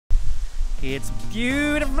It's a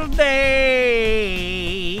beautiful day.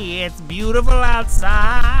 It's beautiful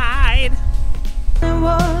outside. The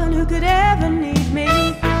one who could ever need me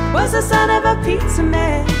was the son of a pizza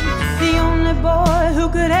man. The only boy who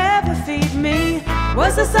could ever feed me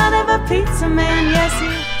was the son of a pizza man. Yes, he.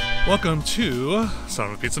 Welcome to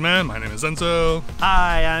SonofaPizzaMan. My name is Enzo.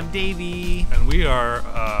 Hi, I'm Davey. And we are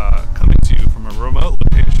coming to you from a remote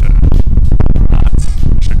location, not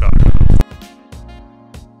Chicago.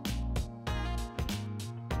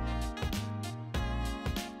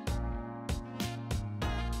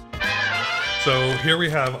 So here we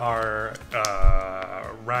have our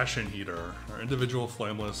ration heater, our individual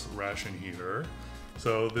flameless ration heater.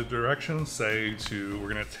 So the directions say we're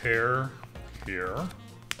gonna tear here.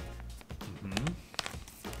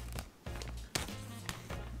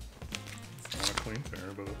 It's not a clean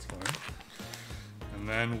tear, but it's fine. And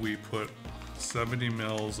then we put 70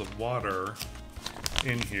 mils of water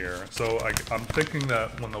in here. So I'm thinking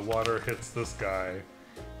that when the water hits this guy,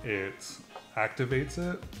 it activates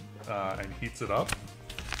it and heats it up,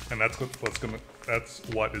 and that's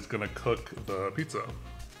what is gonna cook the pizza.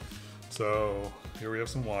 So here we have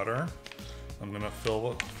some water. I'm gonna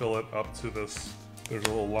fill it up to this. There's a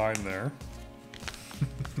little line there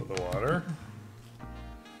for the water.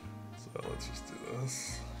 So let's just do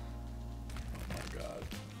this. Oh my god.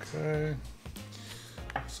 Okay.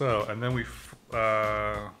 So, and then we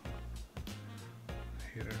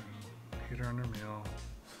heater under meal.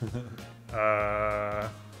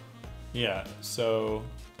 Yeah, so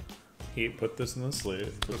put this in the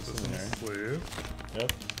sleeve. Put this in the sleeve.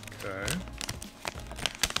 Yep. Okay.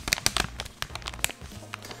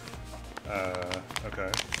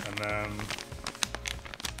 Okay, and then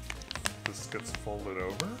this gets folded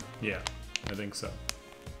over. Yeah, I think so.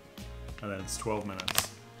 And then it's 12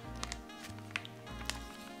 minutes.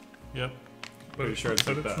 Yep. But sure it's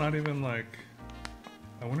like it's that. not even like.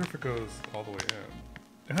 I wonder if it goes all the way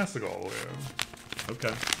in. It has to go all the way in. Okay.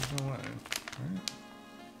 There's no way, right?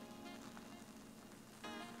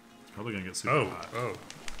 Probably gonna get super hot.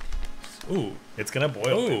 Ooh. It's gonna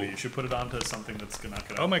boil, Ooh. baby. You should put it onto something that's not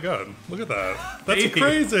gonna. Oh my god! Look at that. That's Baby.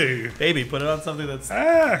 crazy. Baby, put it on something that's.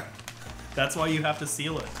 Ah. That's why you have to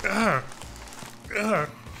seal it. Ah. Ah.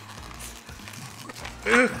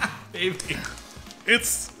 Baby.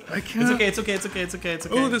 I can't. It's okay.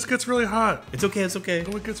 Oh, this gets really hot. It's okay.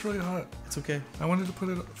 Oh, it gets really hot. It's okay. I wanted to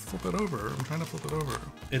flip it over. I'm trying to flip it over.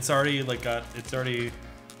 It's already it's already.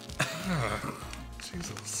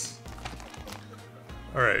 Jesus.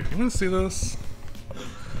 All right, you want to see this?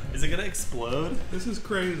 Is it gonna explode? This is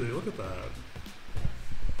crazy. Look at that.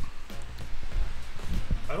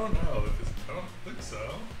 I don't know. I don't think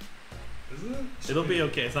so. Is it? It'll be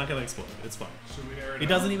okay. It's not gonna explode. It's fine. Should we air it It out?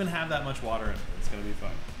 doesn't even have that much water in it. It's gonna be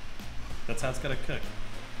fine. That's how it's gonna cook.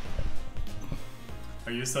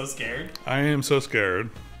 Are you so scared? I am so scared.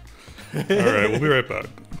 All right, we'll be right back.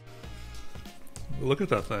 Look at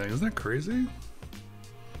that thing. Isn't that crazy?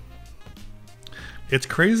 It's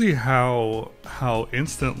crazy how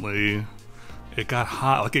instantly it got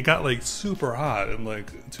hot. Like it got like super hot in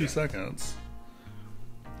like 2 seconds.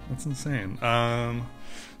 That's insane.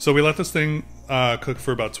 So we let this thing cook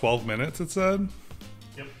for about 12 minutes, it said.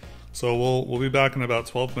 Yep. So we'll be back in about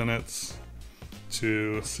 12 minutes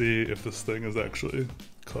to see if this thing is actually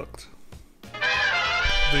cooked.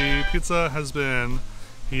 The pizza has been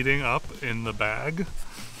heating up in the bag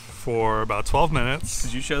for about 12 minutes.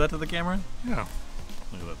 Did you show that to the camera? Yeah.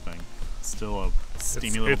 Look at that thing. Still a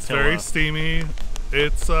steamy little It's pillow. very steamy.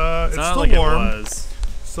 It's not still like warm. It was.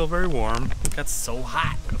 Still very warm. It got so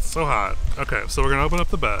hot. It's so hot. Okay, so we're gonna open up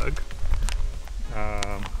the bag.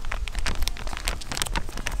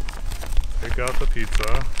 Take out the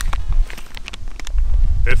pizza.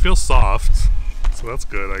 It feels soft, so that's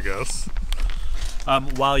good, I guess.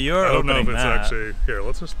 While you're I don't know if opening it's that, actually here.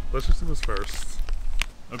 Let's just do this first.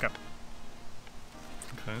 okay.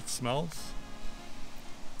 Okay, it smells.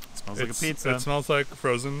 It smells like a pizza. It smells like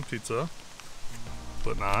frozen pizza,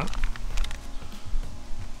 but not.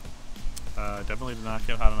 Definitely did not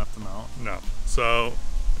get hot enough to melt. No. So.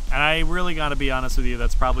 And I really gotta be honest with you,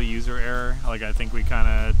 that's probably user error. Like, I think we kind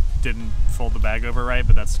of didn't fold the bag over right,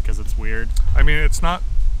 but that's because it's weird. I mean, it's not.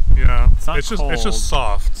 Yeah. It's not cold. It's just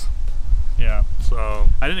soft. Yeah. So.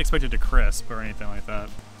 I didn't expect it to crisp or anything like that.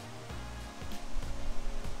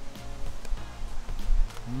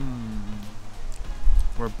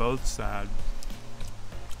 We're both sad.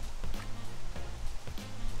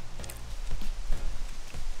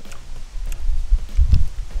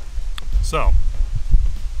 So.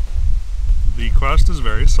 The crust is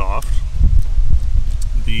very soft.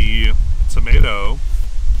 The tomato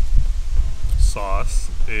sauce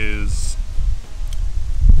is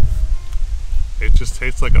it just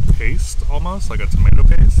tastes like a paste almost, like a tomato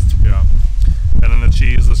paste. Yeah. And then the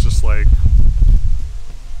cheese is just like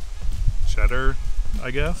cheddar,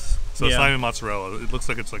 I guess. So it's not even mozzarella. It looks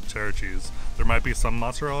like it's like cheddar cheese. There might be some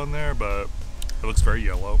mozzarella in there, but it looks very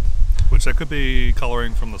yellow, which that could be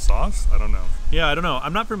coloring from the sauce. I don't know. Yeah, I don't know.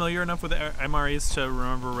 I'm not familiar enough with MREs to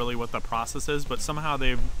remember really what the process is, but somehow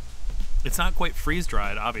it's not quite freeze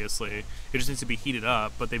dried, obviously. It just needs to be heated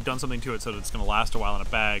up, but they've done something to it so that it's going to last a while in a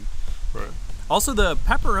bag. Right. Also, the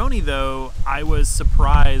pepperoni, though, I was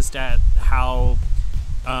surprised at how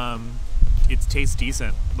it tastes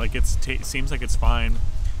decent. Like, it seems like it's fine.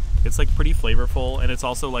 It's like pretty flavorful, and it's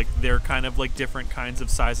also like they're kind of like different kinds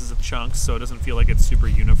of sizes of chunks, so it doesn't feel like it's super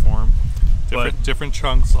uniform. Different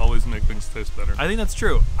chunks always make things taste better. I think that's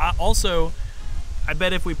true. Also, I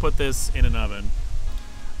bet if we put this in an oven,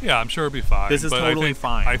 yeah, I'm sure it'd be fine. This is totally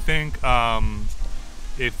fine. I think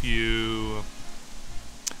if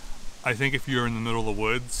you're in the middle of the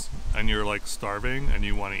woods and you're like starving and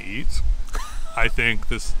you want to eat, I think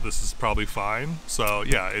this is probably fine. So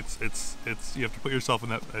yeah, it's you have to put yourself in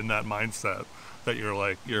that mindset that you're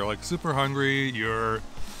like super hungry,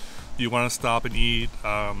 you want to stop and eat,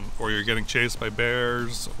 or you're getting chased by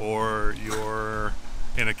bears, or you're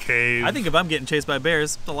in a cave. I think if I'm getting chased by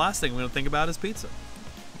bears, the last thing I'm going to think about is pizza.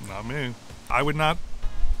 Not me. I would not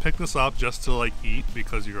pick this up just to like eat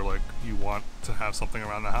because you want to have something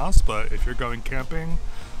around the house. But if you're going camping,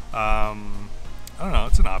 I don't know,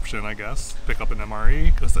 it's an option, I guess. Pick up an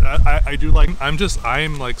MRE because I do like. I'm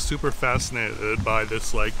like super fascinated by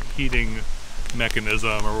this like heating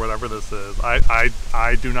mechanism or whatever this is.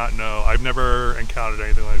 I do not know. I've never encountered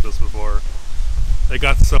anything like this before. It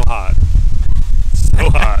got so hot. So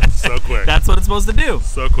hot, so quick. That's what it's supposed to do.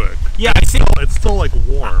 So quick. Yeah, I think it's still like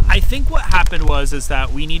warm. I think what happened is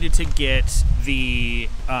that we needed to get the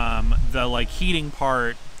like heating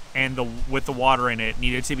part and with the water in it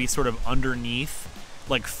needed to be sort of underneath,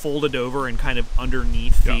 like folded over and kind of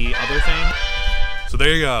underneath the other thing. So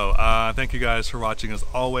there you go. Thank you guys for watching as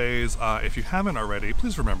always. If you haven't already,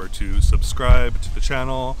 please remember to subscribe to the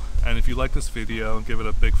channel, and if you like this video, give it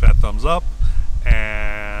a big fat thumbs up.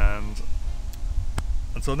 And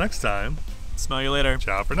until next time, smell you later.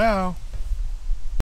 Ciao for now.